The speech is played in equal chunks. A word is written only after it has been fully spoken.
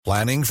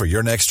Planning for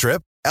your next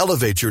trip?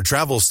 Elevate your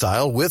travel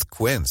style with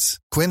Quince.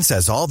 Quince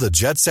has all the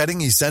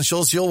jet-setting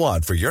essentials you'll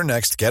want for your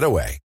next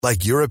getaway,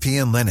 like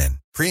European linen,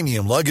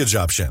 premium luggage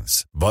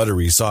options,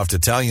 buttery soft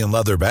Italian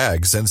leather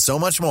bags, and so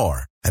much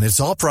more. And it's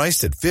all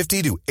priced at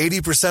 50 to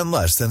 80%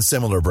 less than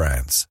similar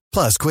brands.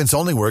 Plus, Quince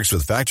only works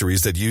with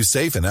factories that use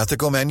safe and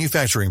ethical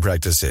manufacturing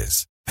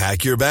practices.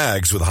 Pack your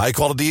bags with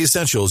high-quality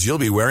essentials you'll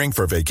be wearing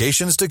for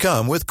vacations to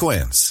come with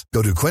Quince.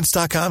 Go to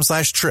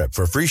quince.com/trip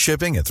for free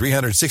shipping and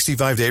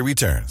 365-day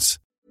returns.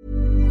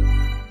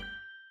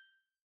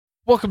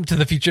 Welcome to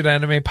the Featured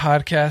Anime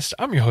Podcast.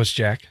 I'm your host,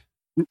 Jack.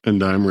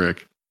 And I'm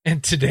Rick.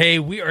 And today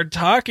we are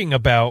talking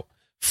about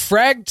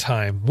Frag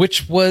Time,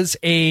 which was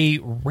a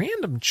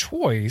random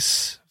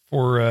choice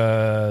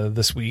for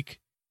this week.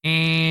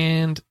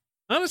 And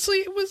honestly,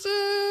 it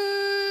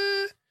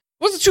wasn't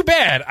too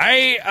bad.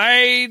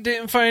 I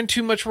didn't find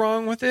too much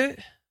wrong with it.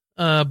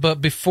 But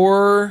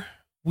before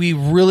we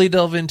really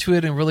delve into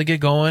it and really get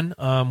going,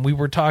 we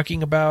were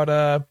talking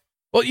about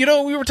we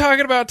were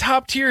talking about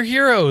top tier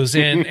heroes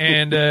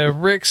and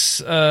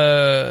Rick's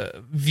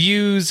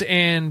views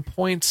and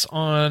points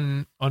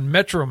on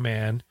Metro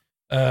Man.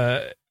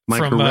 My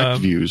correct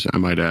views, I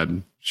might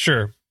add.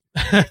 Sure.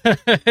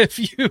 If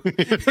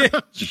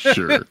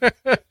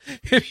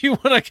you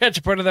want to catch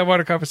a part of that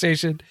water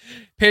conversation,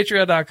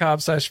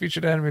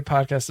 patreon.com/featured anime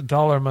podcast.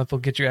 $1 a month will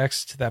get you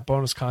access to that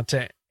bonus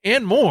content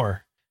and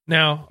more.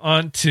 Now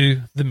on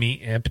to the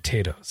meat and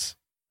potatoes.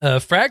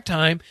 Frag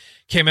Time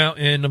came out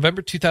in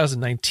November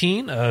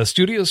 2019.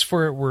 Studios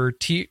for it were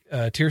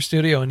Tier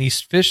Studio and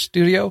East Fish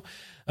Studio.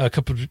 A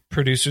couple of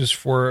producers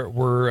for it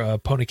were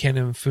Pony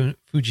Cannon,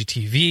 Fuji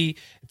TV.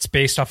 It's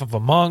based off of a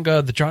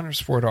manga. The genres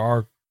for it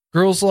are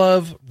girls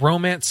love,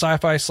 romance,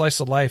 sci-fi, slice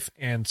of life,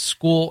 and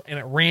school. And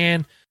it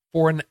ran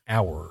for an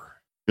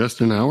hour. Just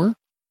an hour?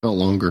 Felt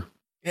longer.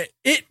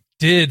 It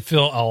did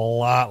feel a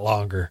lot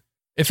longer.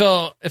 It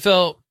felt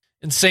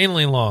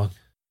insanely long.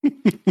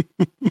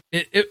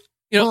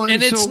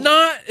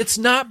 It's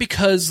not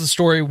because the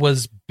story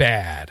was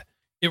bad.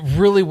 It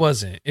really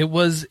wasn't. It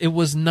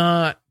was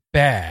not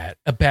bad,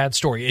 a bad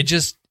story. It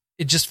just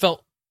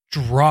felt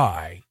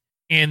dry,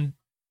 and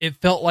it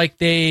felt like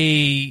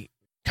they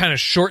kind of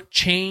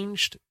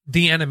shortchanged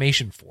the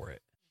animation for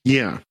it.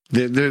 Yeah.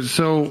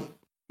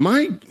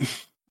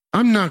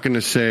 I'm not going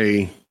to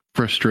say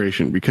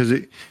frustration, because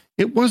it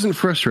wasn't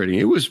frustrating.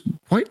 It was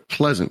quite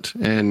pleasant,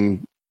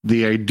 and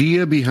the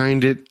idea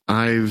behind it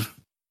I've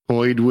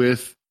toyed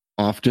with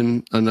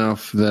often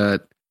enough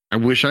that I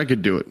wish I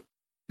could do it.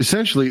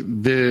 Essentially,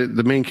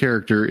 the main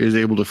character is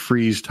able to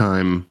freeze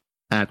time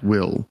at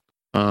will.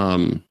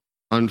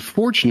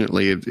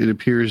 Unfortunately, it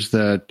appears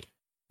that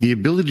the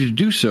ability to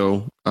do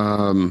so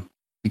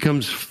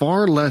becomes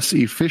far less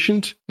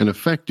efficient and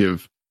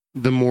effective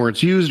the more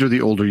it's used or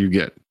the older you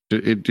get.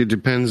 It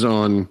depends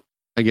on,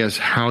 I guess,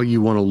 how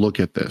you want to look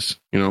at this,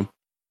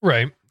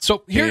 Right.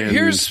 So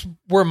here's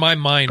where my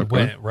mind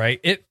went, right?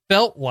 It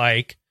felt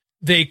like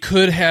they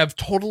could have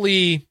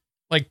totally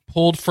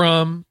pulled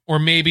from, or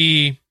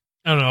maybe,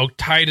 I don't know,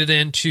 tied it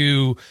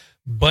into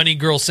Bunny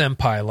Girl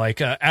Senpai,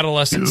 like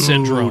adolescent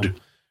syndrome,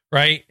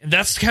 right? And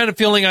that's the kind of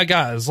feeling I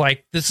got. Is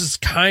like, this is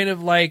kind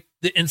of like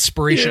the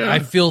inspiration I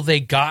feel they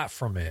got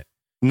from it.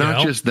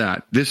 Not just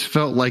that. This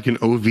felt like an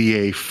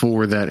OVA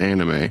for that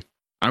anime.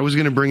 I was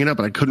going to bring it up,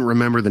 but I couldn't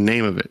remember the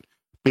name of it.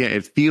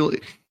 But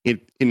yeah,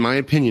 in my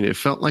opinion, it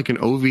felt like an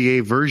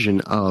OVA version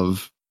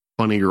of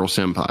Bunny Girl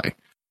Senpai,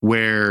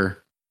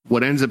 where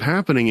what ends up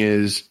happening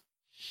is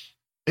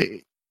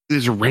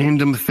there's a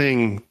random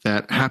thing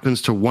that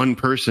happens to one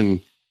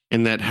person,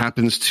 and that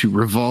happens to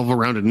revolve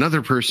around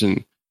another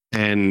person,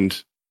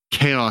 and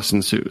chaos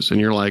ensues. And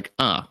you're like,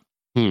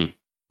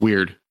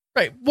 weird.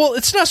 Right. Well,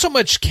 it's not so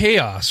much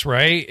chaos,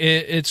 right?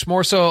 It's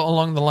more so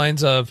along the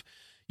lines of,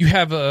 you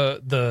have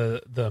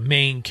the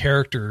main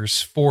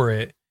characters for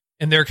it,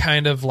 and they're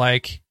kind of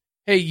like,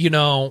 hey,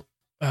 God,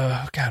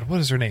 what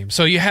is her name?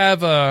 So you have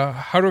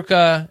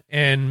Haruka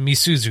and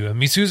Misuzu.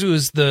 And Misuzu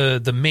is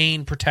the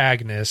main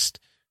protagonist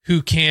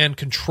who can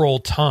control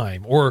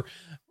time. Or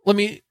let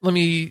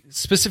me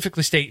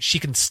specifically state, she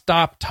can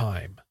stop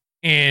time.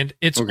 And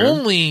it's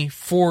only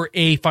for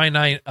a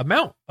finite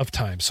amount of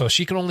time. So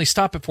she can only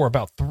stop it for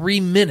about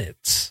 3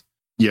 minutes.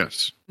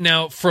 Yes.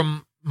 Now,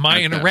 from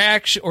my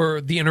interaction,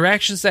 or the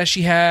interactions that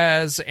she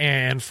has,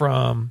 and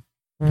from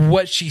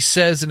what she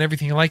says and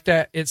everything like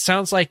that, it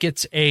sounds like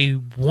it's a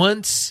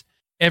once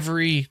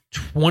every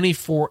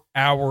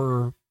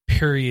 24-hour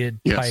period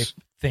type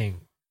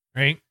thing,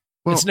 right?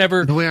 Well, it's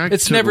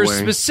never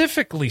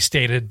specifically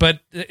stated, but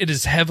it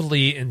is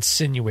heavily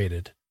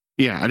insinuated.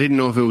 Yeah, I didn't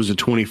know if it was a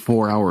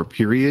 24-hour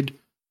period.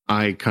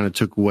 I kind of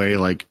took away,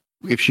 like,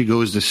 if she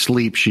goes to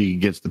sleep, she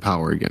gets the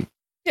power again.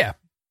 Yeah.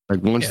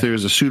 Like, once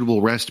there's a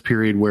suitable rest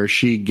period where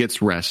she gets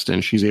rest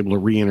and she's able to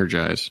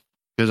re-energize.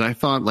 Because I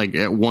thought, like,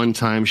 at one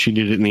time she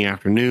did it in the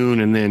afternoon,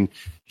 and then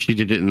she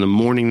did it in the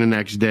morning the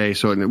next day.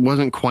 So it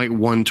wasn't quite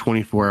one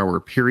 24-hour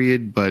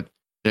period, but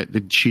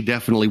she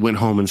definitely went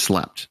home and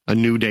slept. A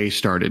new day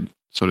started,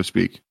 so to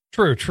speak.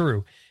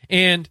 True.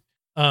 And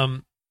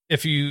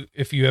if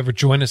you ever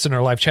join us in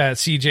our live chat,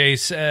 CJ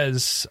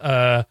says,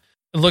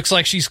 it looks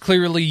like she's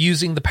clearly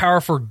using the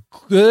power for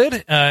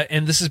good.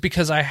 And this is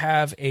because I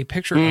have a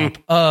picture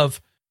up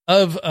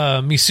of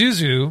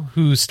Misuzu,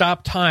 who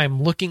stopped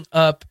time looking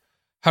up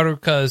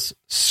Haruka's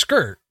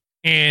skirt.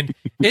 And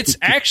it's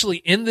actually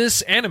in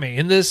this anime,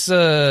 in this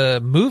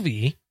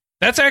movie,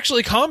 that's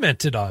actually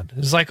commented on.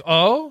 It's like,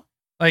 oh,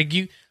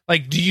 do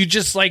you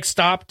just like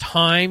stop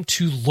time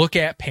to look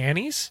at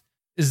panties?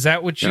 Is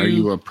that what you? Are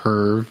you a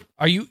perv?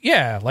 Are you?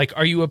 Yeah, like,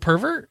 are you a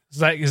pervert?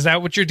 Is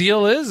that what your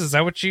deal is? Is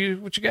that what you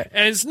got?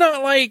 And it's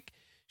not like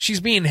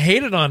she's being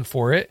hated on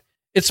for it.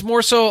 It's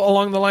more so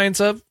along the lines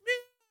of,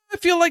 I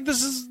feel like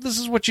this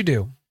is what you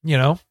do. You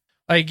know,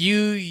 like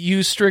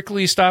you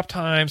strictly stop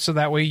time so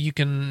that way you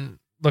can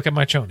look at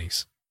my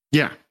chonies.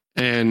 Yeah,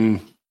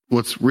 and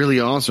what's really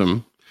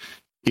awesome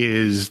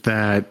is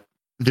that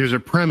there's a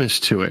premise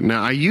to it.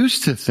 Now, I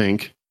used to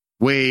think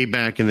way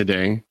back in the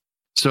day.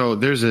 So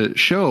there's a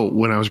show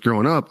when I was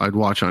growing up I'd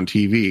watch on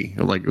TV.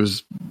 Like, it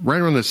was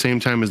right around the same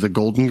time as the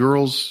Golden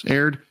Girls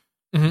aired.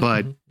 Mm-hmm.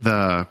 But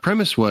the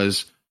premise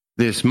was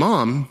this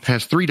mom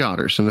has 3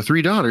 daughters, and the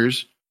 3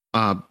 daughters,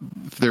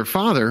 their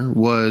father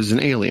was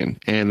an alien,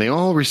 and they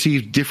all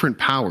received different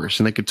powers,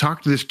 and they could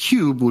talk to this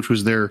cube, which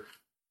was their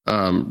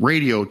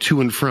radio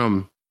to and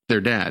from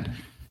their dad.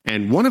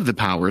 And one of the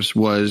powers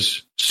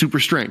was super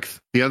strength.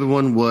 The other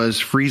one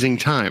was freezing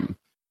time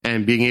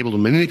and being able to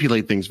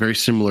manipulate things, very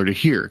similar to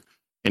here.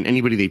 And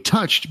anybody they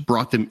touched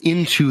brought them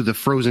into the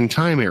frozen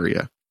time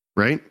area,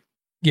 right?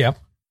 Yeah.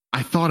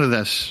 I thought of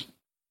this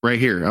right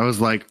here. I was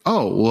like,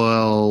 oh,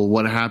 well,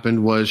 what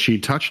happened was she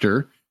touched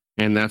her,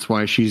 and that's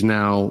why she's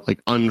now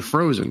like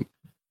unfrozen.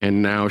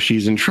 And now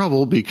she's in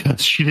trouble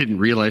because she didn't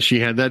realize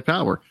she had that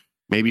power.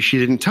 Maybe she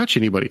didn't touch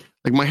anybody.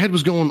 Like, my head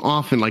was going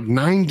off in like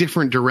 9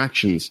 different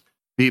directions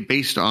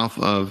based off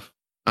of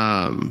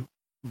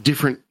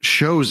different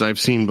shows I've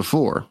seen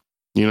before,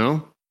 you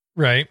know?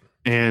 Right.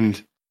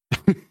 And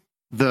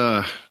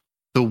the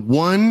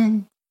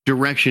one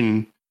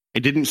direction I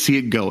didn't see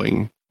it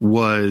going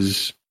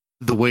was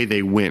the way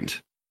they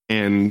went.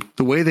 And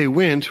the way they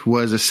went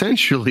was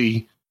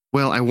essentially,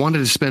 well, I wanted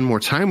to spend more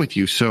time with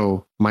you,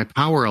 so my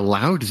power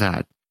allowed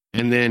that.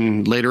 And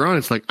then later on,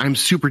 it's like, I'm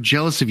super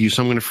jealous of you,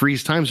 so I'm going to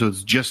freeze time so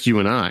it's just you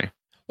and I.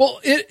 Well,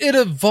 it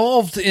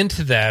evolved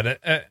into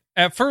that.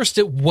 At first,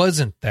 it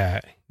wasn't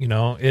that. You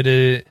know,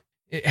 it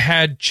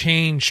had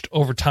changed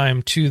over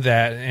time to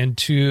that, and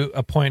to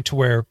a point to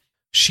where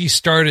she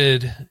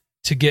started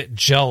to get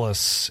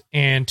jealous,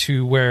 and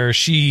to where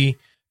she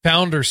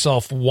found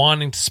herself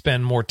wanting to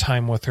spend more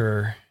time with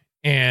her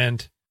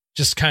and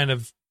just kind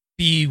of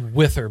be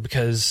with her,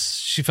 because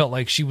she felt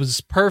like she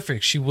was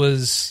perfect. She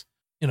was,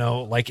 you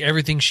know, like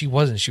everything she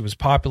wasn't. She was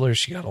popular.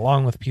 She got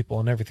along with people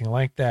and everything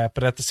like that.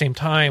 But at the same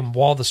time,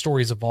 while the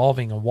story's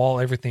evolving and while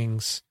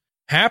everything's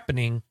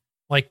happening,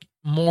 like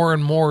more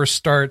and more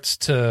starts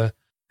to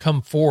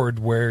come forward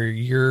where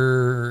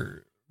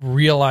you're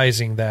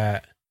realizing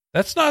that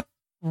that's not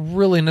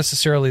really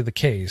necessarily the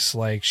case.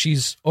 Like,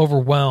 she's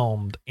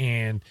overwhelmed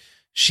and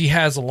she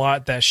has a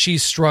lot that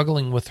she's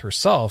struggling with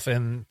herself,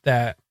 and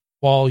that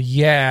while,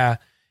 yeah,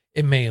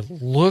 it may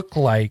look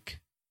like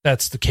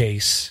that's the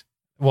case,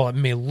 well, it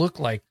may look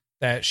like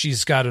that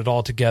she's got it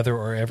all together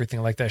or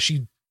everything like that,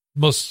 she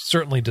most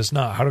certainly does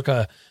not.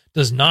 Haruka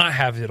does not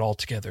have it all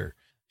together.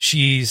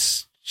 She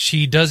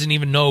doesn't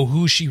even know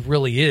who she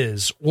really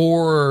is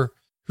or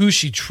who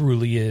she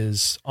truly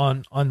is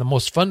on the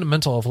most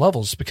fundamental of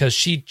levels, because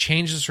she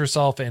changes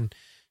herself and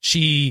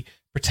she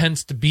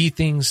pretends to be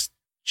things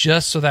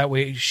just so that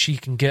way she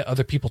can get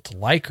other people to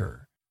like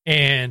her.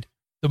 And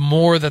the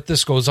more that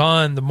this goes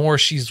on, the more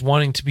she's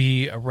wanting to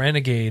be a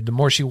renegade, the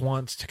more she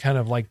wants to kind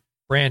of like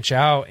branch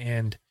out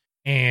and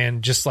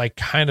just like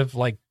kind of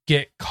like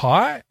get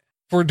caught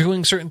for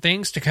doing certain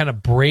things to kind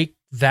of break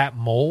that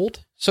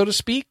mold, so to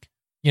speak,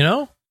 you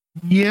know?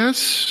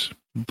 Yes,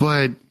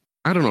 but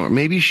I don't know.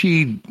 Maybe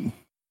she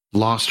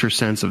lost her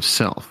sense of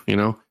self, you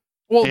know?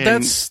 Well,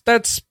 and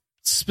that's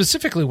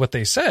specifically what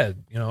they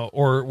said, you know,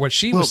 or what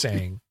she was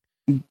saying.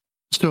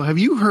 So have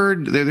you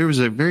heard, there was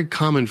a very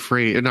common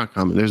phrase, not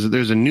common,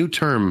 there's a new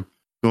term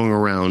going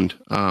around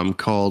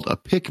called a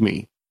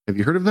pick-me. Have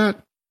you heard of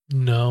that?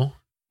 No.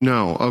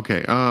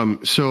 Okay.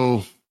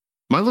 So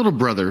my little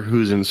brother,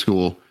 who's in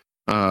school,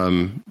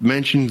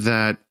 mentioned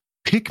that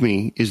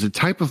pick-me is the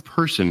type of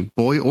person,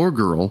 boy or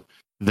girl,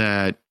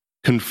 that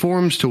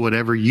conforms to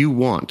whatever you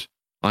want.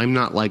 I'm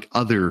not like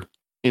other,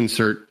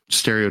 insert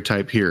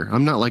stereotype here.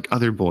 I'm not like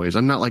other boys.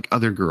 I'm not like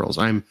other girls.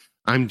 I'm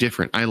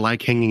different. I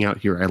like hanging out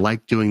here. I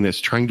like doing this,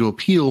 trying to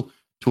appeal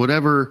to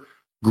whatever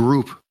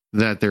group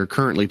that they're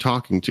currently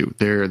talking to.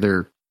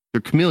 They're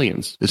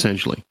chameleons,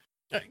 essentially.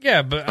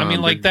 Yeah, but I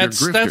mean, like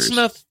that's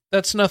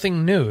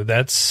nothing new.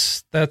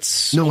 That's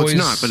no, always... it's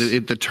not.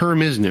 But the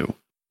term is new.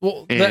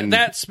 Well,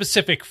 that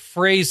specific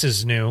phrase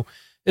is new.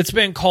 It's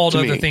been called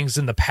other things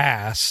in the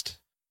past.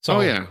 So,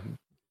 a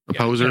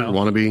poser,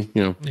 wannabe,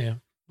 yeah,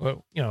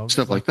 well,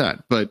 stuff like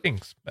that. But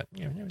things, but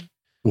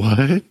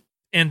what?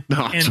 And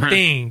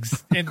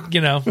things, and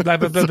blah, blah,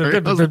 blah, Sorry,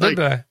 blah, blah,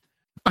 blah.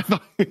 I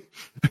thought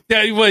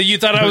Yeah, well, you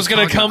thought I was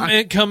going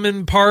to come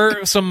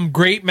impart some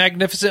great,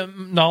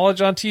 magnificent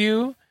knowledge onto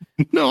you?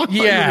 No, I thought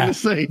you were going to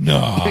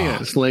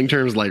say slang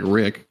terms like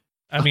Rick.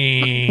 I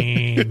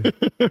mean,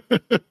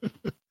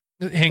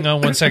 hang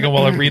on one second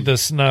while I read the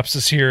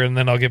synopsis here, and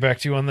then I'll get back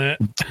to you on that.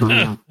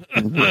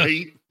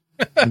 Right?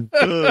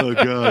 Oh,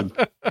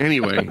 God.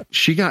 Anyway,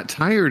 she got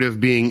tired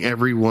of being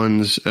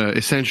everyone's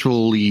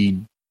essentially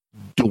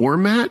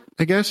doormat,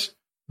 I guess.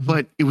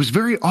 But it was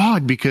very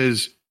odd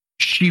because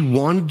she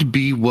wanted to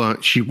be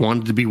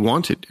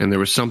wanted. And there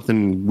was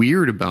something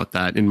weird about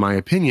that, in my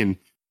opinion,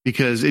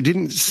 because it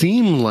didn't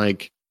seem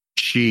like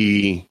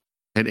she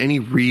had any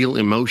real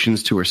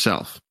emotions to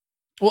herself.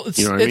 Well,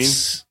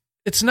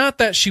 it's not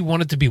that she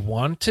wanted to be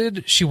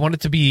wanted. She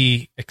wanted to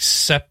be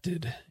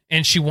accepted.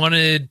 And she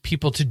wanted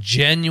people to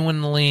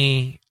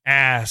genuinely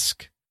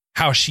ask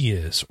how she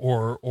is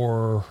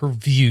or her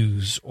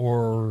views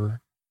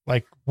or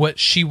like what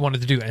she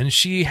wanted to do. And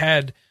she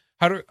had,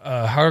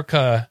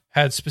 Haruka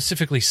had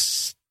specifically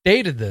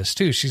stated this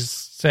too. She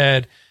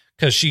said,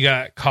 because she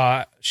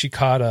caught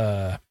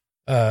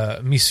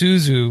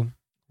Misuzu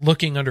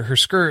looking under her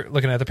skirt,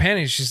 looking at the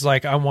panties. She's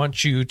like, I'm going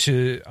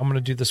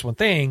to do this one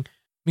thing.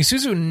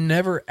 Misuzu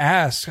never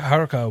asked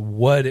Haruka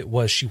what it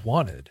was she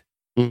wanted.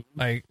 Mm-hmm.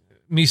 Like,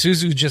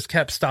 Misuzu just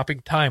kept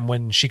stopping time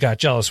when she got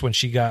jealous, when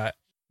she got,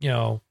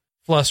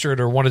 flustered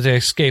or wanted to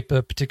escape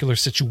a particular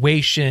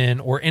situation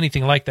or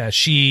anything like that.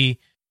 She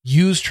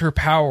used her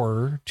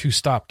power to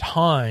stop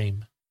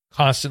time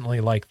constantly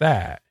like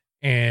that.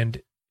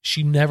 And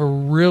she never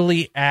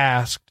really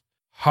asked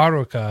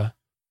Haruka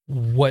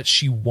what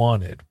she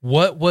wanted.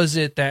 What was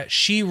it that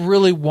she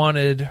really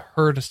wanted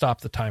her to stop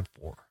the time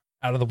for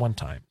out of the one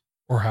time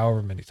or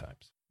however many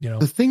times,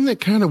 The thing that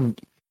kind of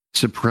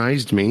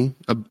surprised me,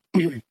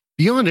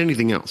 beyond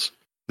anything else,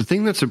 the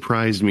thing that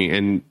surprised me,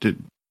 and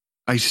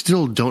I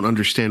still don't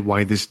understand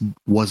why this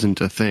wasn't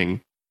a thing.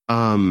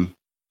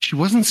 She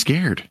wasn't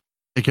scared,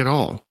 like at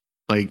all.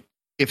 Like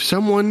if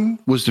someone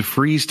was to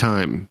freeze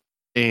time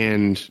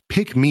and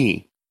pick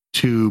me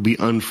to be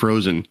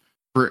unfrozen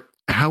for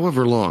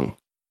however long,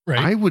 right,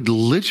 I would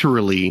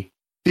literally,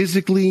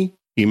 physically,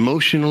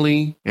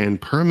 emotionally, and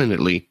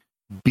permanently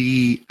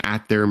be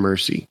at their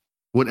mercy.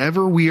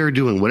 Whatever we are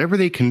doing, whatever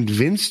they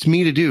convinced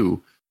me to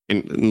do.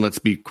 And let's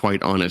be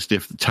quite honest,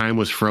 if the time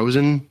was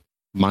frozen,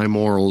 my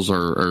morals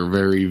are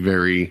very,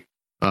 very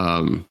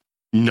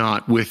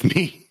not with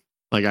me.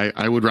 Like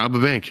I would rob a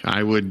bank.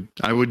 I would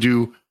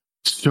do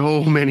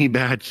so many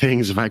bad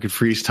things if I could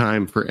freeze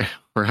time for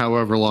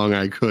however long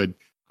I could.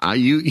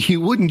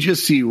 You wouldn't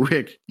just see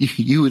Rick,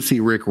 you would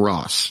see Rick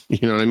Ross.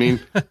 You know what I mean?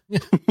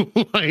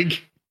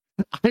 Like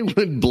I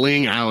would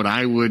bling out.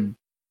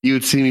 You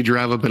would see me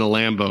drive up in a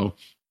Lambo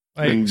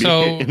and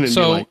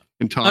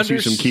toss you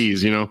some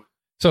keys,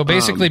 So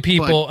basically,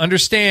 people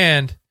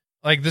understand,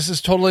 like, this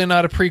is totally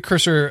not a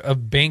precursor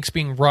of banks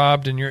being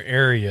robbed in your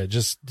area.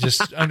 Just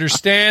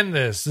understand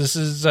this. This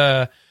is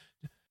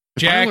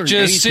Jack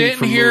just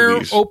sitting here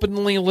movies,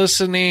 openly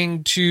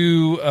listening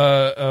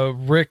to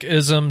Rick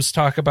Isms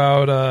talk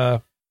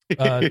about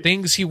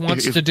things he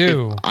wants to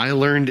do. If I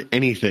learned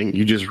anything,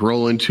 you just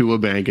roll into a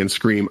bank and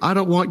scream, I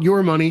don't want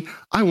your money.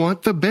 I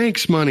want the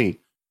bank's money.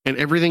 And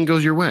everything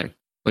goes your way.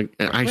 Like,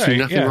 I see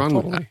nothing wrong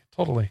with that.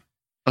 Totally.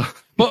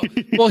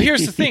 Well,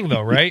 here's the thing,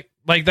 though, right?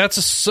 Like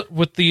that's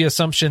with the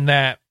assumption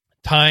that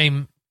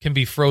time can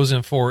be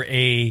frozen for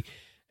a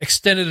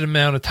extended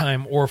amount of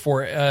time or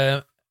for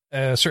a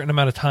certain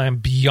amount of time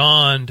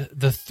beyond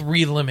the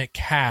 3 limit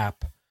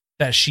cap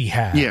that she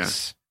has. Yeah.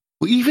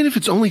 Well, even if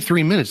it's only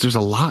 3 minutes, there's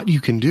a lot you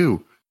can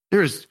do.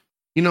 There's,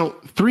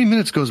 3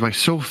 minutes goes by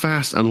so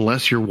fast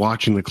unless you're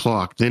watching the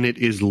clock. Then it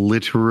is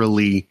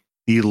literally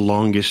the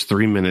longest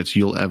 3 minutes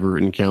you'll ever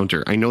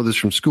encounter. I know this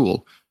from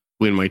school.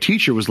 When my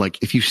teacher was like,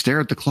 if you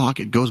stare at the clock,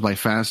 it goes by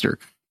faster.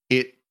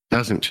 It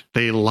doesn't.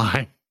 They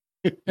lie.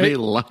 They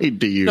lied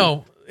to you.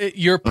 No,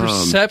 your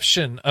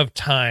perception of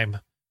time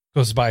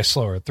goes by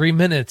slower. 3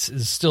 minutes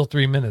is still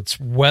 3 minutes,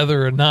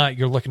 whether or not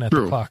you're looking at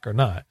the clock or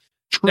not.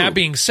 True. That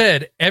being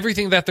said,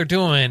 everything that they're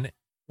doing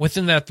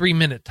within that 3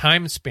 minute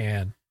time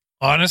span,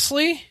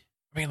 honestly,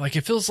 I mean, like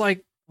it feels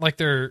like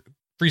they're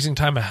freezing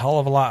time a hell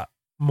of a lot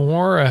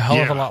more, a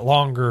hell of a lot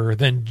longer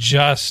than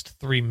just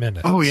 3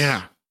 minutes. Oh,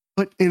 yeah.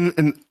 But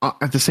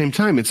at the same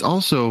time, it's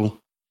also,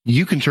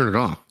 you can turn it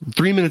off.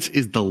 3 minutes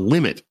is the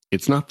limit.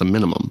 It's not the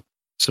minimum.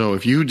 So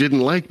if you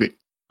didn't like it,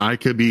 I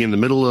could be in the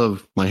middle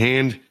of my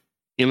hand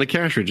in the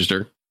cash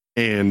register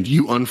and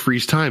you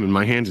unfreeze time and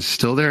my hand is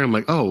still there. I'm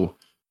like, oh,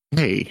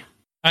 hey.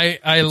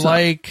 I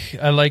like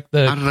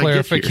the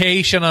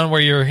clarification on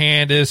where your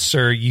hand is,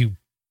 sir, you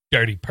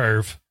dirty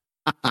perv.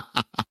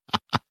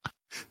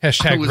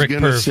 Hashtag I was Rick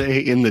going to perv. say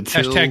in the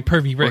till Hashtag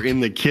pervy Rick. Or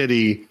in the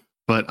kitty,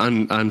 but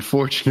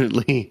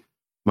unfortunately,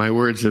 my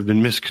words have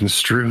been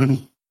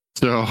misconstrued.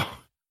 So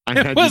I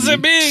had to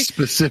be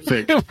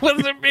specific. It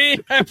wasn't me.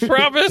 I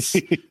promise.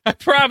 I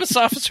promise,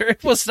 officer.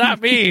 It was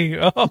not me.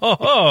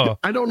 Oh.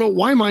 I don't know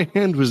why my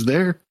hand was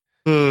there.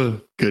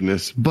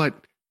 Goodness. But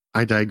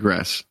I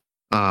digress.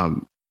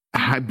 How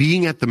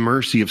being at the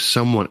mercy of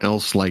someone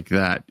else like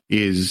that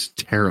is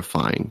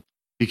terrifying,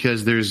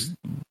 because there's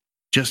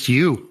just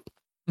you.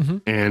 Mm-hmm.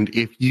 And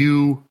if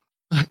you,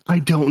 I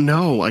don't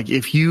know, like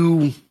if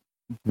you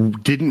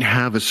didn't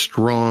have a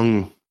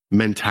strong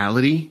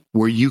mentality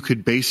where you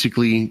could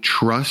basically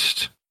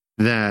trust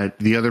that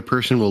the other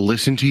person will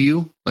listen to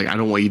you, like, I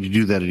don't want you to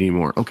do that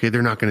anymore. Okay,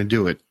 they're not going to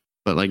do it.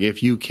 But like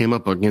if you came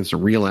up against a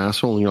real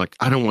asshole and you're like,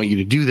 I don't want you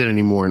to do that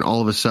anymore, and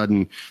all of a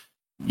sudden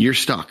you're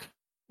stuck.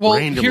 Well,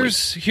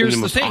 here's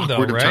the thing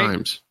though, right?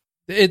 Times.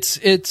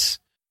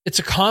 It's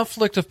a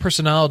conflict of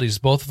personalities.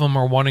 Both of them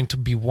are wanting to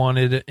be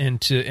wanted and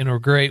to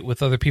integrate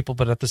with other people,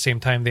 but at the same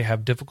time they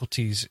have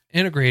difficulties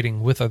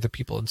integrating with other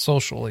people and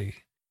socially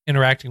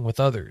interacting with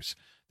others.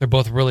 They're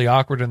both really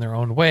awkward in their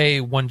own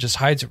way. One just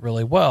hides it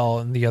really well,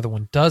 and the other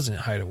one doesn't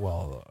hide it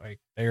well. Like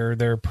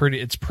they're pretty.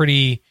 It's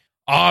pretty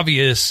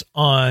obvious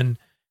on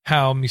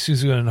how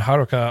Misuzu and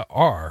Haruka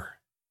are,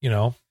 you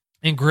know.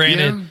 And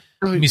granted,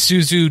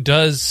 Misuzu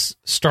does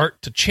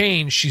start to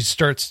change. She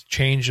starts to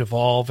change,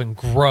 evolve, and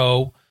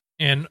grow.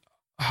 And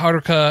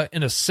Haruka,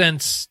 in a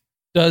sense,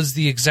 does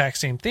the exact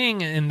same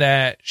thing in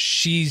that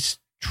she's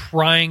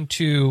trying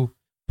to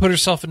put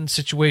herself in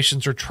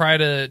situations or try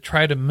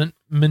to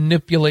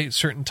manipulate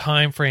certain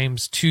time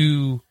frames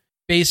to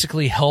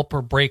basically help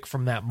her break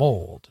from that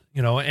mold,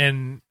 you know.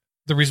 And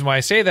the reason why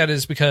I say that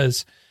is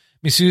because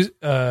Misuzu,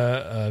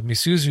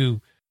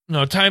 you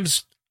know,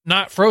 time's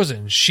not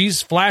frozen.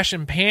 She's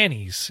flashing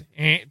panties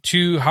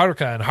to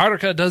Haruka, and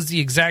Haruka does the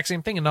exact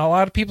same thing. And a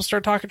lot of people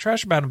start talking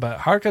trash about him, but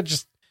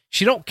Haruka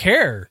she don't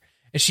care.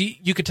 And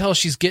you could tell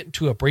she's getting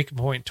to a breaking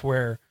point to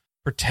where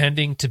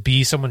pretending to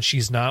be someone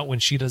she's not when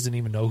she doesn't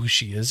even know who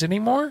she is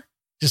anymore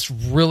just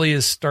really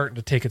is starting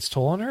to take its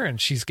toll on her. And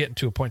she's getting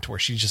to a point to where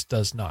she just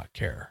does not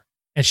care.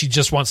 And she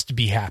just wants to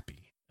be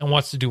happy and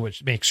wants to do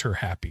what makes her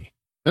happy.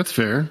 That's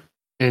fair.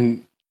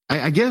 And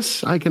I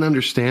guess I can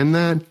understand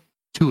that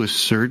to a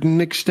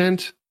certain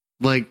extent.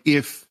 Like,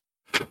 if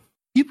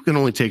people can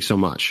only take so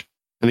much,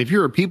 and if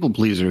you're a people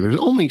pleaser, there's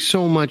only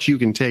so much you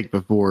can take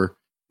before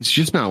it's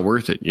just not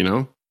worth it, you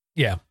know?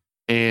 Yeah.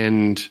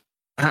 And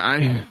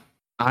I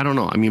don't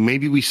know. I mean,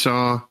 maybe we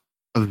saw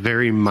a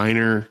very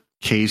minor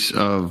case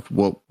of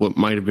what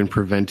might have been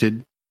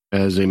prevented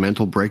as a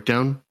mental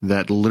breakdown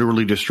that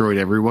literally destroyed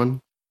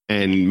everyone.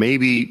 And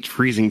maybe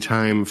freezing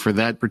time for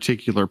that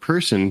particular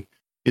person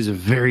is a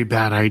very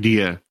bad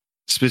idea,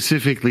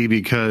 specifically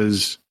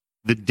because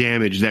the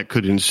damage that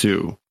could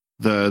ensue.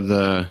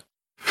 Who's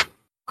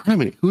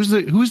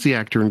the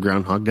actor in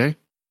Groundhog Day?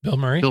 Bill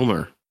Murray. Bill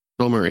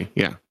Murray.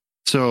 Yeah.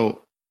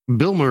 So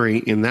Bill Murray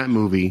in that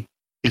movie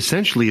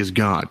essentially is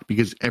God,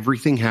 because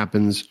everything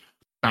happens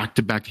back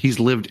to back. He's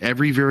lived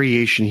every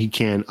variation he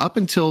can up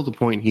until the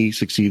point he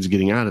succeeds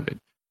getting out of it.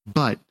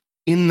 But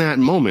in that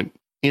moment,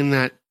 in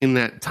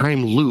that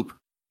time loop,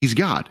 he's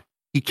God.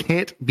 He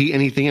can't be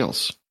anything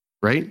else,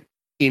 right?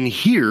 In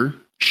here,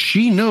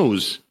 she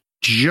knows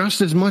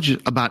just as much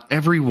about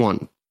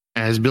everyone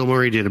as Bill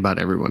Murray did about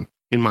everyone,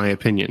 in my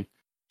opinion.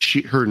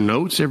 Her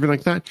notes, everything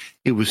like that,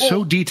 it was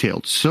so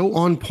detailed, so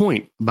on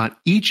point about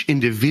each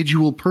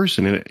individual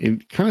person. And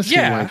it kind of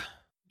seemed like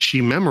she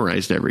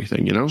memorized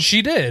everything, you know?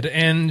 She did,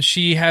 and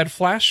she had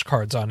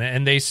flashcards on it,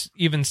 and they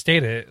even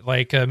stated,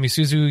 like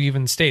Misuzu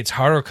even states,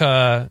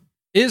 Haruka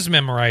is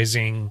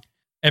memorizing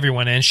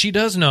everyone, and she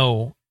does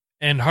know,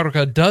 and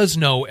Haruka does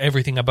know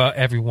everything about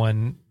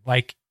everyone,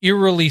 like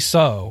eerily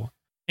so.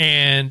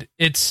 And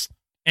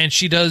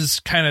she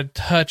does kind of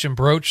touch and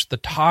broach the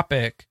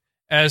topic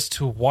as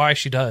to why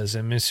she does.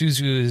 And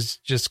Misuzu is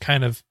just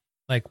kind of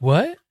like,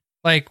 what?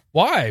 Like,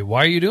 why?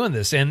 Why are you doing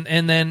this? And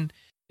then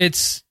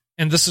this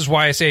is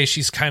why I say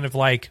she's kind of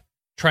like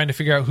trying to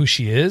figure out who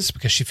she is,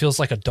 because she feels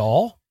like a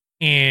doll.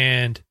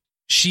 And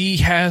she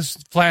has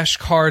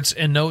flashcards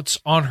and notes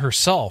on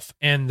herself,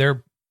 and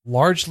they're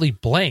largely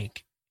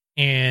blank.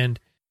 And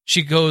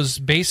she goes,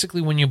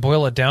 basically, when you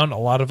boil it down, a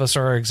lot of us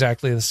are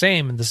exactly the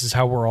same. And this is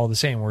how we're all the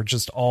same. We're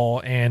just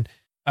all, and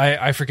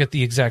I forget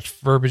the exact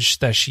verbiage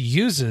that she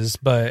uses,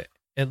 but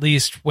at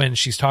least when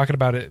she's talking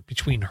about it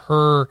between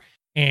her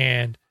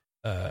and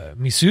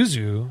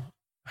Misuzu,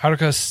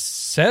 Haruka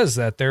says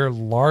that they're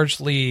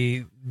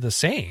largely the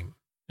same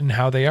in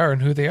how they are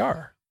and who they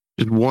are.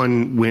 Just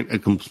one went a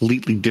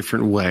completely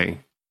different way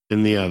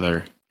than the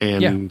other.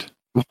 And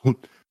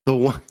the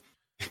one,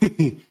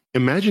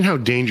 imagine how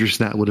dangerous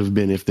that would have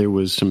been if there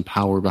was some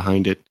power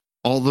behind it.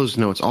 All those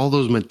notes, all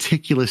those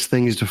meticulous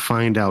things to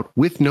find out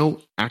with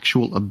no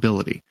actual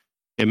ability.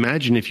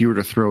 Imagine if you were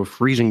to throw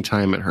freezing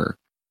time at her.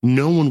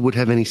 No one would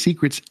have any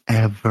secrets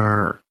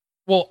ever.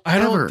 Well, I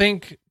don't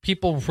think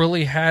people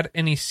really had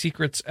any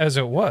secrets as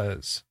it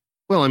was.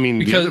 Well, I mean,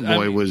 because the other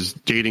boy was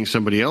dating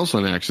somebody else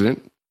on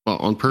accident. Well,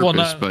 on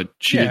purpose, but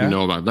she didn't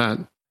know about that.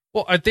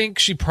 Well, I think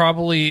she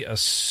probably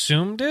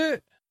assumed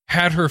it,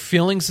 had her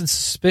feelings and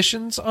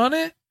suspicions on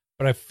it,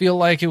 but I feel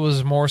like it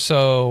was more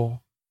so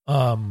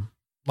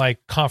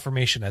like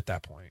confirmation at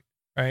that point,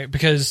 right?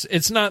 Because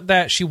it's not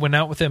that she went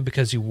out with him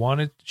because she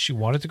wanted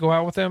to go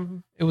out with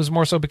him. It was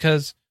more so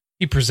because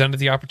he presented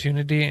the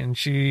opportunity and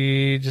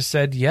she just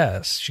said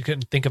yes. She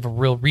couldn't think of a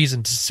real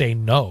reason to say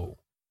no.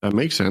 That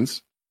makes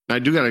sense. I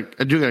do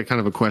got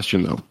kind of a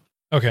question though.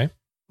 Okay.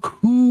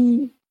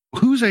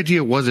 Whose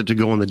idea was it to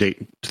go on the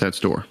date to that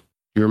store?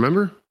 You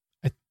remember?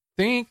 I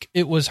think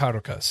it was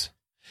Haruka's.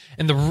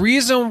 And the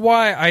reason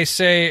why I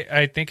say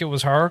I think it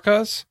was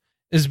Haruka's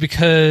is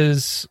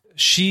because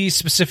she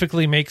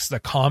specifically makes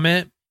the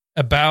comment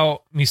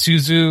about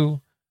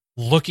Misuzu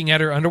looking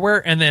at her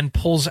underwear and then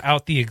pulls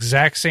out the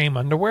exact same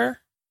underwear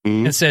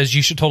and says,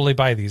 you should totally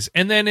buy these.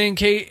 And then in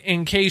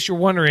case you're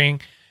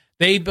wondering,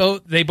 they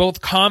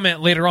both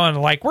comment later on,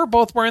 like, we're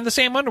both wearing the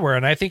same underwear.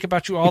 And I think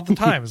about you all the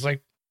time. It's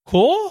like,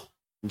 cool.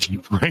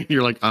 Right.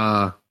 You're like,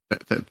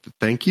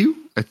 thank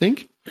you, I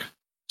think.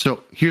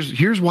 So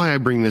here's why I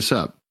bring this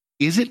up.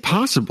 Is it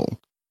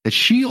possible that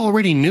she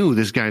already knew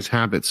this guy's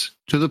habits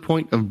to the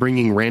point of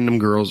bringing random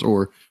girls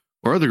or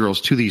other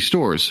girls to these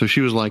stores? So she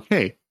was like,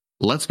 hey,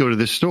 let's go to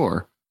this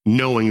store,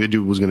 knowing the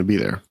dude was going to be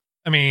there.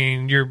 I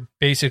mean, you're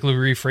basically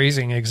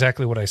rephrasing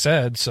exactly what I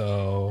said.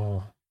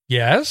 So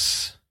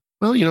yes.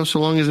 Well, so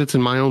long as it's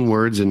in my own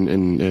words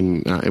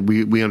and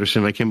we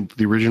understand I came up with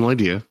the original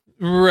idea.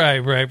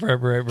 Right.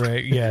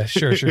 Yeah,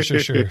 sure.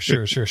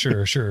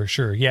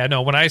 Yeah,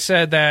 no, when I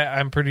said that,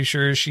 I'm pretty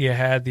sure she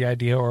had the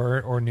idea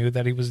or knew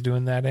that he was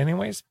doing that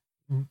anyways.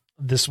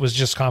 This was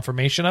just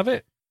confirmation of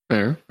it.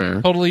 Fair.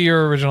 Totally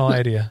your original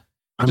idea.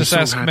 Just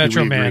ask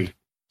Metro Man.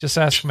 Just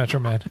ask Metro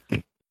Man.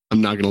 I'm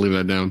not going to leave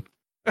that down.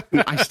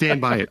 I stand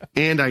by it.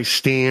 And I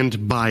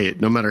stand by it.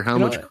 No matter how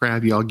much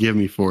crap y'all give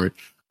me for it.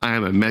 I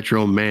am a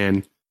Metro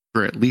Man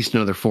for at least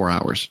another 4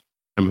 hours.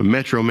 I'm a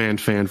Metro Man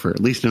fan for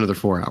at least another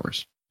 4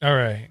 hours. All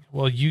right.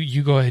 Well,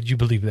 you go ahead. You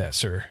believe that,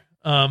 sir.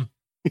 But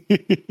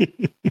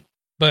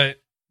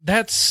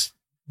that's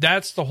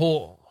the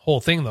whole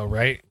thing, though,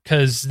 right?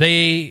 Because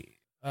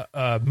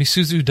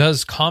Misuzu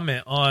does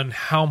comment on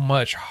how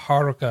much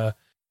Haruka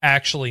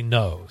actually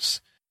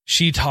knows.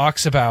 She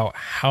talks about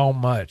how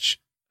much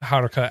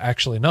Haruka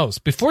actually knows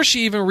before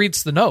she even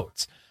reads the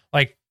notes.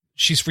 Like,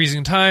 she's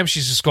freezing time.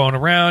 She's just going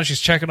around. She's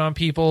checking on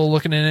people,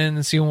 looking in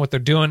and seeing what they're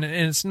doing. And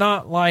it's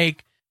not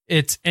like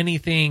it's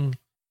anything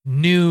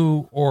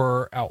new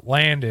or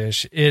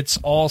outlandish. It's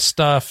all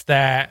stuff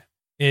that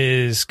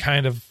is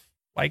kind of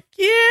like,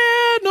 yeah,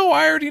 no,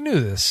 I already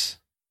knew this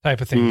type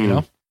of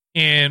thing,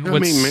 And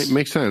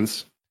makes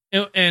sense.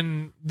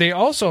 And they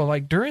also,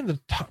 like, during the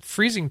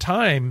freezing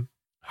time,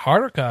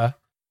 Haruka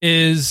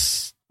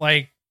is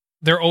like,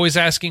 they're always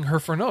asking her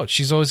for notes.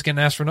 She's always getting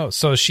asked for notes.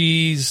 So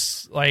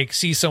she's like,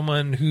 sees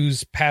someone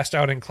who's passed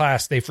out in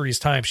class, they freeze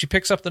time. She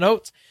picks up the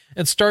notes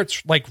and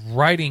starts like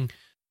writing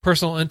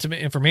personal, intimate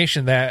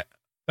information that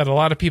a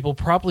lot of people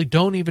probably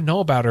don't even know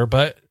about her,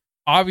 but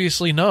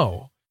obviously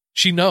know.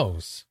 She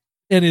knows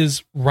and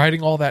is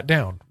writing all that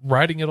down,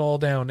 writing it all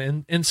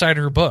down inside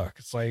her book.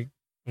 It's like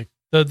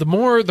the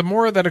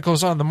more that it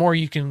goes on, the more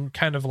you can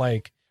kind of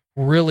like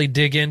really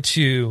dig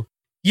into.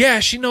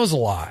 Yeah, she knows a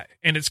lot,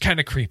 and it's kind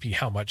of creepy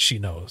how much she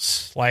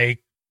knows.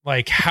 Like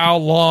how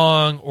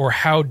long or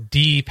how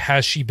deep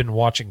has she been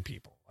watching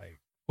people?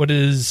 Like what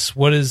is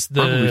the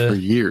probably for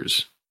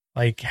years?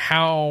 Like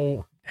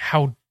how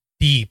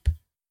deep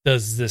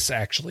does this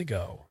actually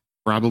go?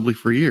 Probably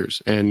for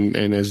years, and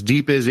as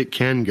deep as it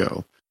can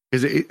go.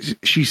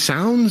 She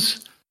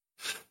sounds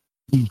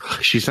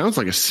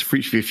like a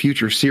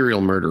future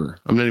serial murderer.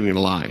 I'm not even gonna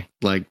lie.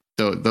 Like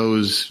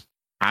those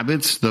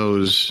habits,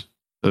 those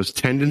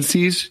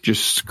tendencies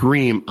just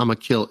scream, I'm gonna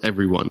kill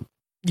everyone.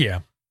 Yeah.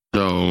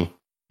 So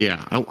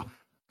yeah,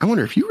 I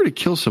wonder if you were to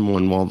kill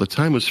someone while the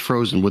time was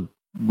frozen,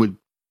 would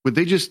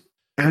they just,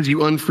 as you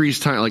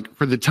unfreeze time, like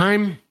for the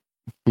time?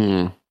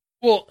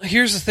 Well,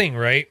 here's the thing,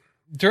 right?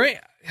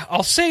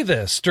 I'll say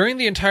this, during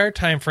the entire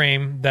time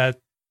frame that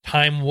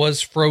time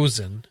was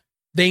frozen,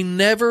 they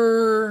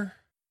never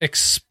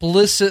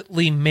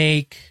explicitly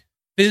make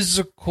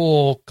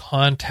physical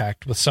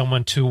contact with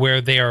someone to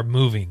where they are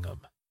moving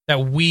them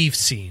that we've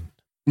seen.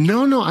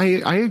 No,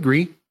 I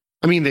agree.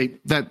 I mean,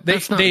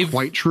 that's not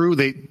quite true.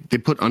 They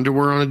put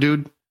underwear on a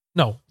dude.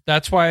 No,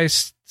 that's why I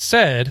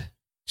said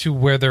to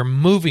where they're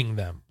moving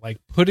them, like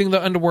putting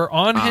the underwear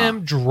on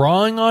him,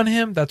 drawing on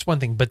him. That's one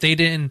thing, but they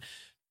didn't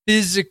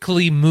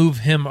physically move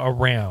him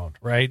around,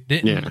 right?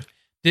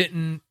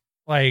 Didn't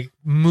like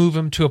move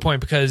him to a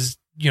point because,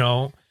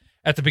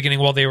 at the beginning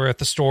while they were at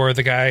the store,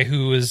 the guy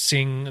who was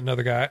seeing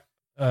another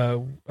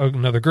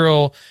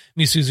girl,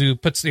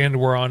 Misuzu puts the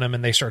underwear on him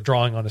and they start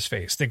drawing on his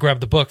face. They grab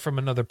the book from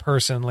another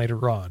person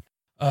later on.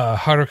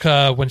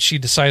 Haruka, when she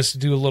decides to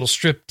do a little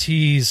strip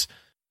tease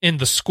in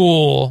the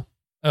school,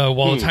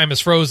 while the time is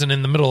frozen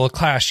in the middle of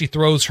class, she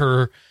throws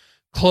her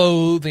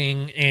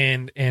clothing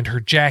and her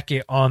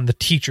jacket on the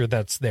teacher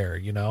that's there,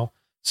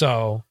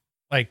 So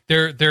like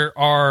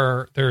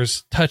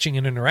there's touching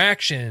and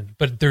interaction,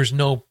 but there's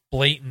no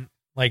blatant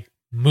like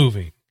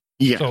moving.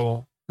 Yeah.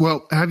 So,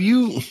 well, have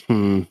you,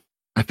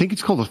 I think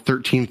it's called The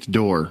 13th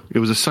Door. It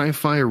was a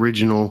sci-fi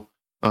original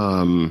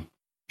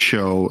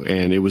show,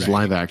 and it was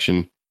live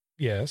action.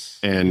 Yes.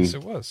 And yes,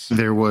 it was.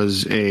 There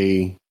was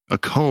a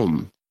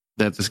comb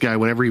that this guy,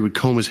 whenever he would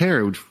comb his hair,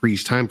 it would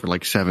freeze time for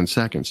like 7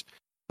 seconds.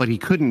 But he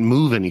couldn't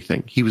move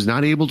anything. He was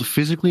not able to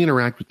physically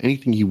interact with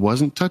anything he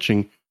wasn't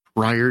touching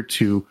prior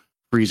to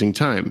freezing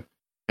time.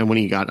 And when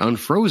he got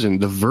unfrozen,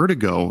 the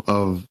vertigo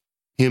of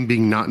him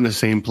being not in the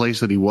same place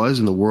that he was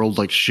and the world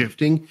like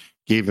shifting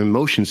gave him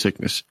motion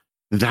sickness.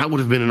 That would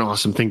have been an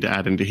awesome thing to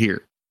add into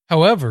here.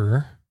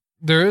 However,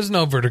 there is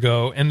no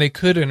vertigo, and they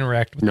could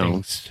interact with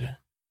things.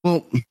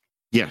 Well,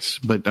 yes,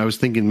 but I was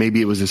thinking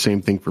maybe it was the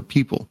same thing for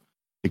people.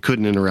 They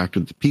couldn't interact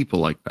with the people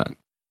like that.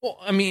 Well,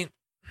 I mean,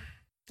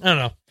 I don't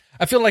know.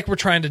 I feel like we're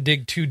trying to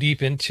dig too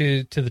deep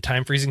into the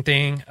time freezing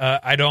thing.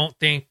 I don't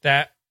think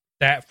that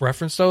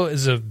reference, though,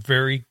 is a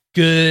very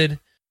good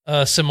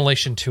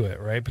assimilation to it,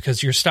 right?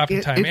 Because you're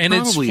stopping time, and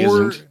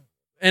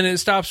it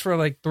stops for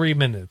like 3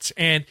 minutes,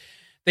 and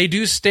they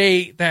do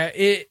state that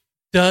it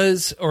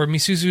does, or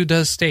Misuzu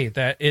does state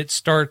that it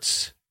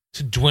starts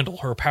to dwindle.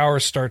 Her power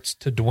starts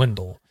to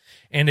dwindle,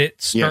 and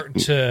it's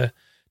starting to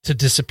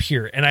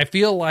disappear. And I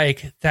feel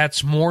like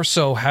that's more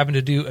so having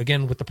to do,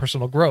 again, with the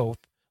personal growth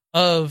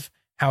of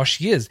how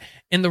she is.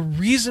 And the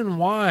reason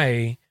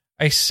why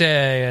I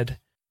said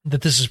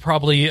that this is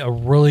probably a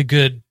really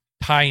good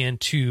tie-in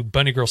to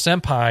Bunny Girl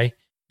Senpai,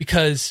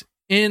 because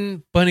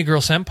in Bunny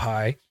Girl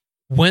Senpai,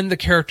 when the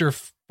character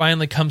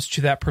finally comes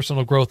to that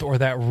personal growth or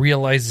that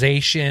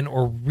realization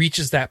or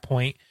reaches that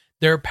point,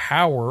 their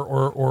power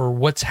or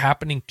what's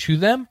happening to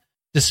them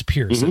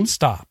disappears and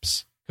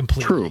stops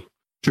completely.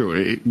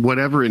 True.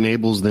 Whatever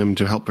enables them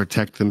to help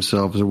protect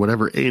themselves or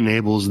whatever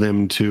enables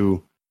them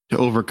to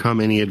overcome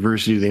any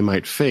adversity they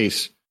might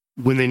face,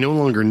 when they no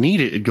longer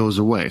need it, it goes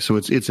away. So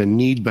it's a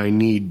need by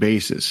need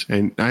basis.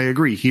 And I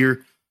agree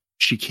here.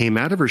 She came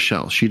out of her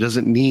shell. She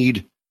doesn't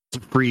need to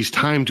freeze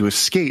time to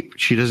escape.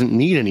 She doesn't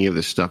need any of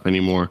this stuff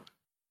anymore.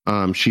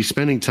 She's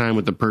spending time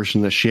with the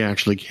person that she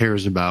actually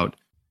cares about.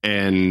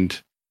 And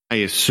I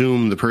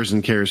assume the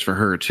person cares for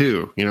her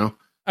too, you know?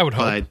 I would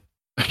hope.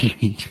 But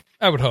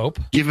I would hope.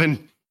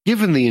 Given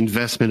the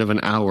investment of an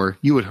hour,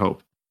 you would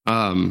hope.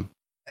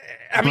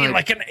 I mean,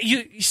 like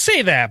you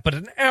say that, but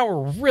an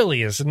hour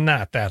really is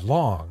not that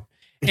long.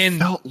 It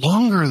felt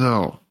longer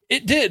though.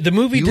 It did. The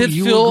movie did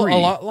feel a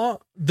lot long.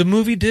 The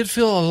movie did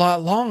feel a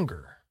lot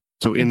longer.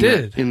 So in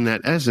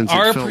that essence,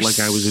 it felt like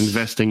I was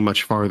investing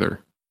much farther,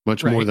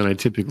 much more than I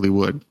typically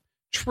would.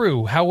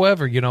 True.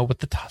 However, with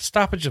the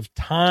stoppage of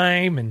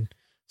time and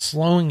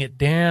slowing it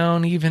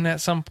down, even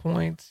at some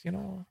points,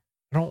 an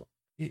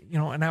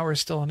hour is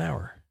still an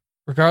hour,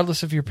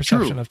 regardless of your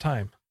perception of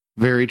time.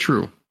 Very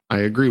true. I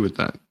agree with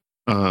that.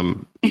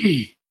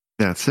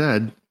 That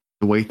said,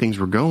 the way things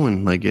were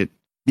going,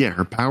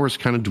 her powers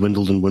kind of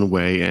dwindled and went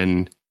away,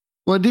 and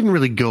it didn't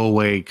really go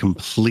away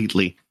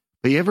completely.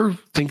 But you ever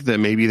think that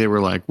maybe they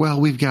were like,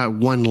 well, we've got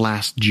one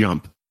last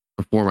jump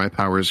before my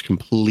power is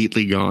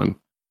completely gone,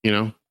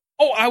 Oh,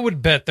 I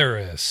would bet there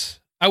is.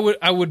 I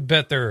would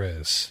bet there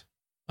is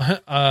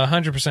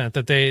 100%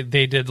 that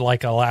they did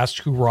like a last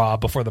hurrah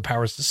before the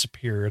powers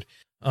disappeared.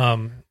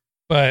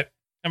 But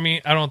I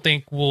mean, I don't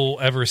think we'll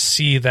ever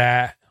see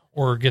that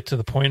or get to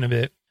the point of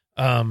it.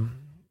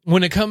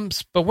 When it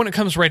comes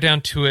right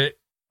down to it,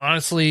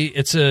 honestly,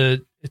 it's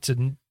a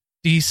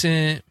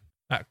decent,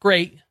 not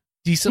great,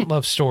 decent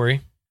love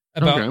story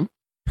about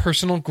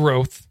personal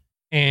growth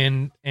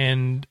and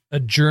a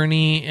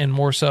journey, and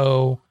more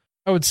so,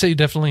 I would say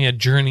definitely a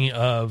journey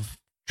of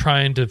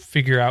trying to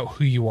figure out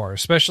who you are,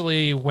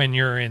 especially when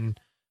you're in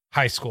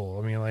high school.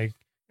 I mean, like,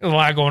 there's a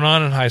lot going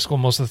on in high school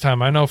most of the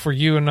time. I know for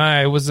you and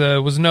I, it was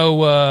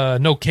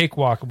no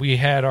cakewalk. We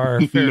had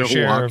our fair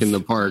share walk in the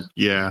park.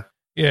 Yeah.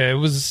 Yeah, it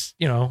was,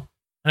 and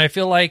I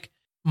feel like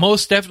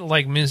most definitely,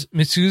 like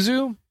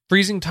Misuzu,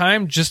 freezing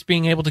time, just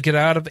being able to get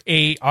out of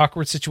a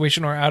awkward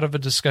situation or out of a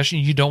discussion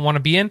you don't want to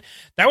be in,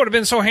 that would have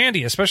been so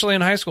handy, especially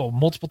in high school,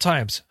 multiple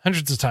times,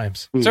 hundreds of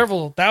times,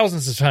 several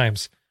thousands of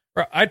times.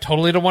 I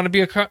totally don't want to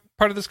be a part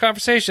of this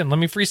conversation. Let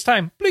me freeze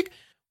time. Bleak.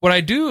 What I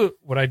do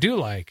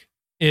like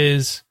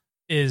is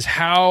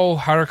how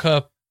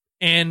Haruka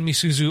and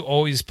Misuzu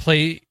always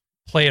play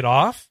it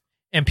off,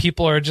 and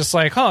people are just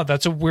like, "Huh,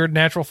 that's a weird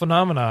natural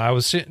phenomena.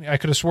 I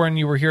could have sworn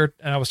you were here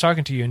and I was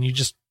talking to you, and you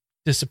just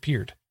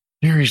disappeared."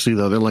 Seriously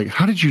though, they're like,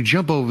 "How did you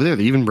jump over there?"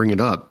 They even bring it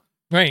up.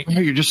 Right? Oh,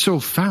 you're just so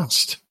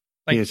fast.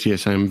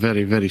 Yes, I'm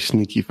very, very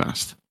sneaky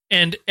fast.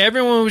 And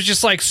everyone was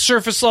just like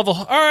surface level.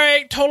 All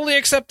right, totally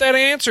accept that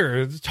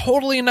answer.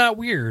 Totally not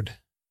weird.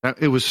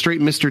 It was straight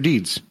Mr.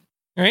 Deeds.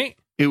 Right?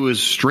 It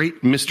was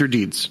straight Mr.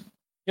 Deeds.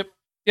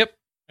 Yep.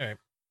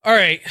 All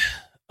right.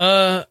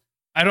 I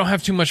don't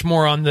have too much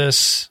more on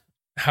this.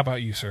 How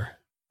about you, sir?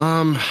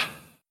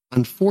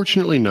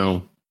 Unfortunately,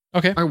 no.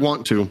 Okay. I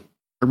want to.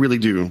 I really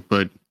do,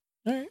 but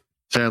all right.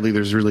 Sadly,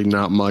 there's really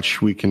not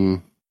much we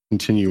can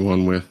continue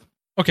on with.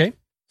 Okay.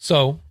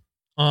 So,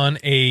 on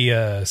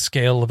a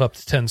scale of up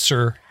to 10,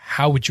 sir,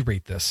 how would you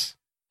rate this?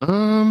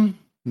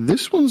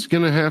 This one's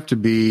going to have to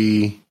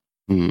be...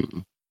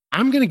 I'm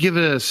going to give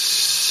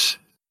it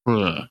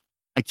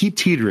I keep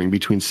teetering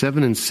between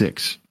 7 and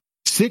 6.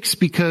 6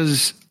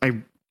 because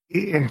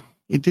it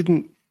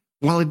didn't...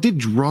 While it did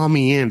draw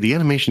me in, the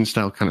animation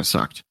style kind of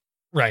sucked.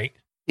 Right.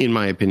 in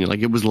my opinion.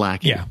 Like, it was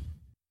lacking. Yeah.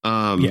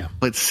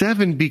 But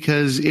 7,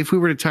 because if we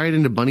were to tie it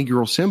into Bunny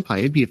Girl Senpai,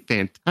 it'd be a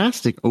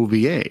fantastic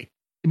OVA. It'd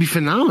be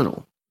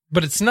phenomenal.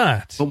 But it's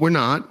not. But we're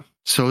not,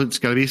 so it's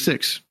got to be a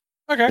 6.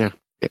 Okay.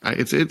 Yeah,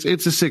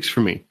 it's a 6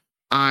 for me.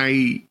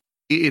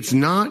 It's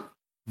not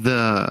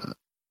the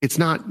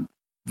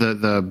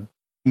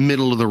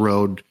middle of the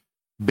road,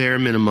 bare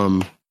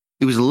minimum.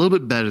 It was a little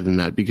bit better than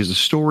that because the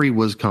story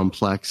was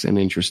complex and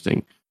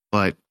interesting.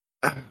 But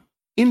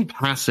in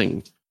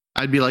passing,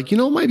 I'd be like, it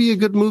might be a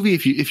good movie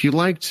if you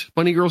liked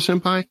Bunny Girl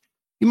Senpai,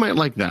 you might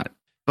like that.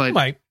 But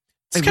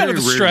it's kind of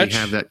a stretch.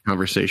 Have that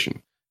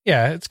conversation.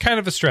 Yeah, it's kind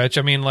of a stretch.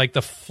 I mean, like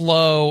the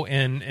flow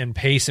and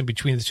pace in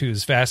between the two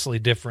is vastly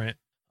different.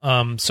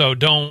 So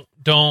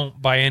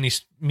don't by any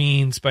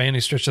means, by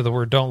any stretch of the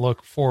word, don't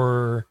look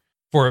for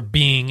it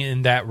being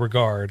in that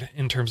regard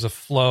in terms of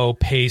flow,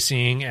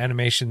 pacing,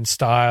 animation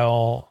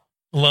style,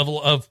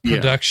 level of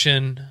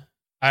production. Yeah.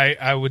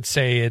 I would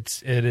say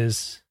it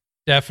is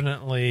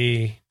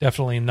definitely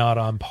not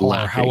on par.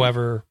 Lacking.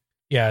 However,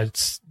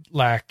 it's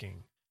lacking.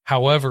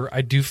 However,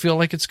 I do feel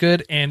like it's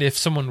good, and if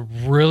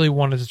someone really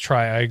wanted to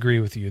try, I agree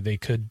with you. They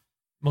could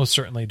most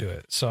certainly do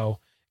it. So,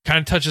 kind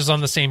of touches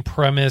on the same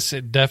premise.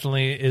 It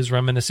definitely is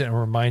reminiscent and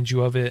reminds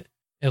you of it,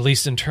 at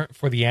least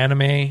for the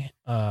anime.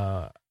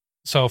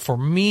 So for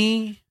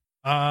me,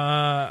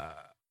 I'm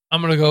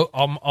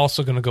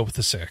also gonna go with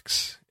the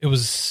 6. It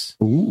was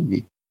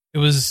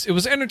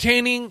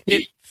entertaining.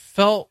 It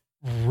felt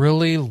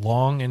really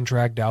long and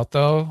dragged out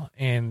though,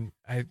 and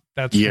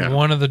that's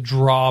one of the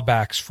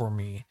drawbacks for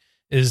me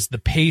is the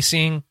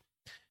pacing.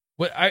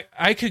 What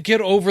I could get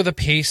over the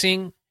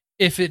pacing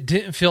if it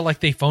didn't feel like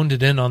they phoned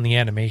it in on the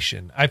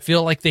animation. I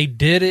feel like they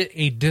did it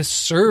a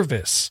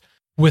disservice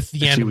with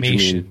the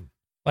animation.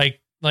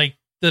 Like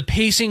the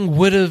pacing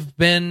would have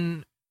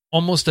been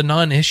almost a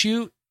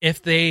non-issue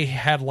if they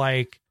had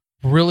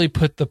really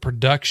put the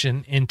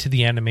production into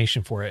the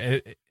animation for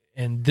it.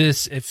 And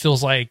it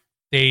feels like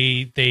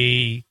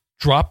they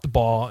dropped the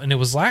ball and it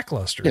was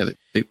lackluster. Yeah,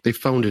 they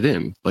phoned it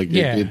in. They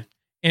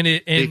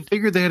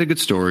figured they had a good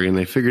story and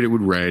they figured it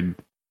would read.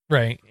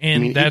 Right.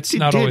 And that's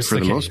not always the case.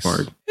 For the most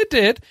part. It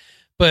did.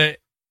 But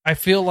I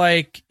feel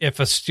like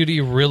if a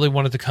studio really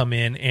wanted to come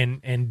in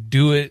and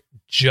do it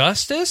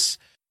justice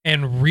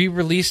and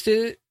re-released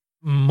it,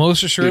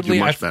 most assuredly,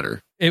 much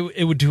better.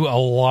 It would do a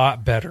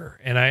lot better.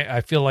 And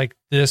I feel like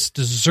this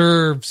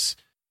deserves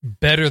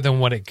better than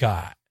what it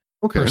got.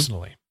 Okay.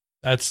 Personally.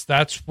 That's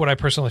what I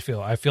personally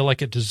feel. I feel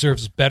like it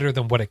deserves better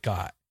than what it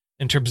got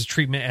in terms of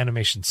treatment,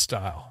 animation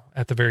style,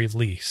 at the very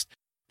least.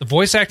 The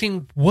voice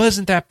acting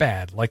wasn't that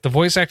bad. Like, the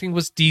voice acting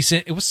was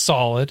decent. It was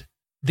solid.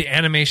 The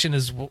animation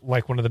is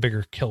like one of the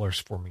bigger killers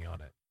for me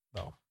on it,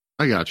 though.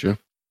 I got you.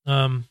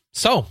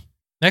 So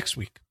next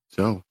week. It's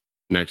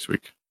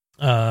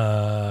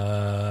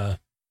a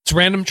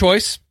random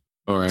choice.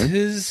 All right. It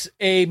is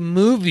a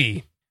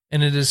movie,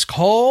 and it is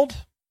called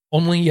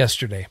Only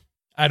Yesterday.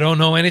 I don't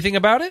know anything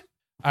about it.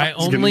 I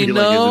only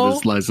know. Is it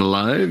a slice of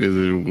life? Is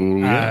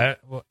it?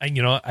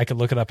 I could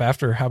look it up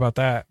after. How about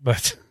that?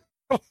 But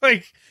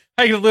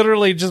I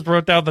literally just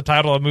wrote down the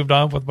title and moved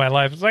on with my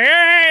life. It's like,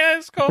 hey,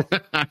 that's cool.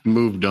 I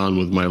moved on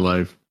with my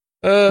life.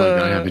 I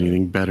have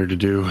anything better to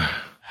do.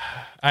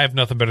 I have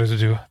nothing better to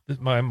do.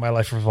 My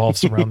life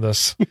revolves around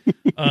this.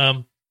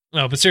 No,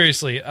 but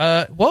seriously,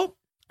 well,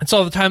 that's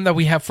all the time that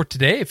we have for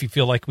today. If you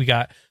feel like we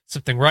got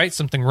something right,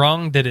 something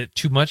wrong, did it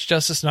too much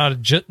justice, not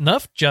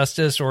enough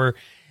justice, or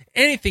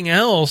anything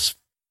else,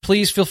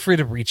 please feel free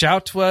to reach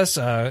out to us.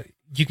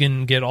 You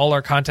can get all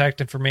our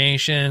contact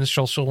information,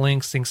 social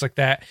links, things like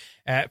that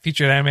at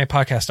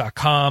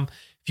featuredanimepodcast.com.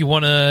 If you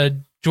want to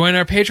join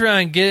our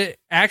Patreon and get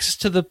access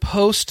to the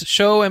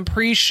post-show and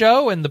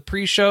pre-show, and the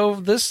pre-show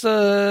this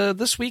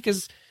week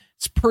it's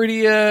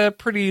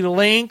pretty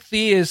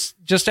lengthy. Is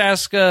just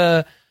ask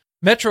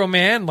Metro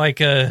Man, like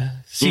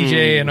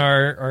CJ in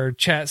our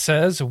chat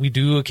says. We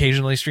do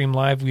occasionally stream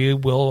live. We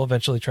will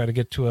eventually try to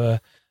get to a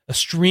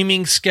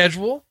streaming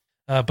schedule,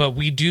 but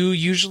we do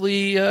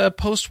usually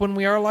post when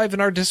we are live in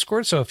our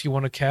Discord. So if you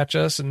want to catch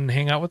us and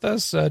hang out with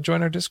us,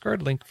 join our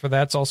Discord. Link for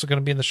that's also going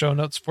to be in the show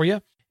notes for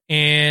you.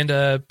 And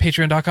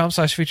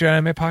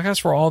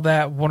patreon.com/featuredanimepodcast for all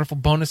that wonderful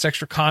bonus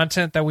extra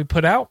content that we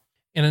put out.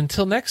 And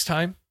until next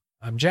time,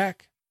 I'm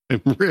Jack.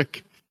 I'm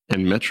Rick.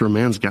 And Metro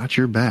Man's got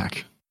your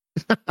back.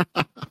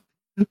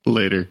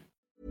 Later.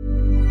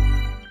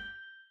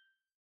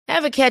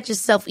 Ever catch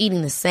yourself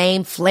eating the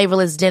same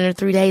flavorless dinner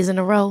 3 days in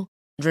a row?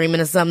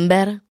 Dreaming of something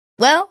better?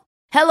 Well,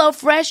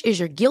 HelloFresh is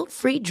your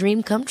guilt-free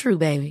dream come true,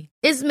 baby.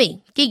 It's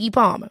me, Keke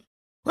Palmer.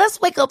 Let's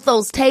wake up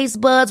those taste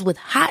buds with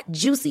hot,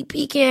 juicy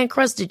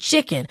pecan-crusted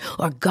chicken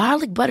or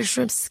garlic butter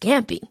shrimp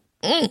scampi.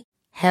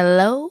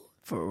 Hello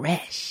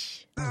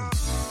Fresh.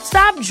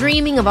 Stop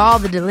dreaming of all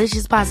the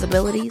delicious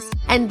possibilities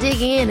and dig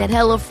in at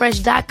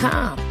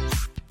HelloFresh.com.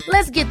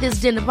 Let's get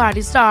this dinner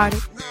party started.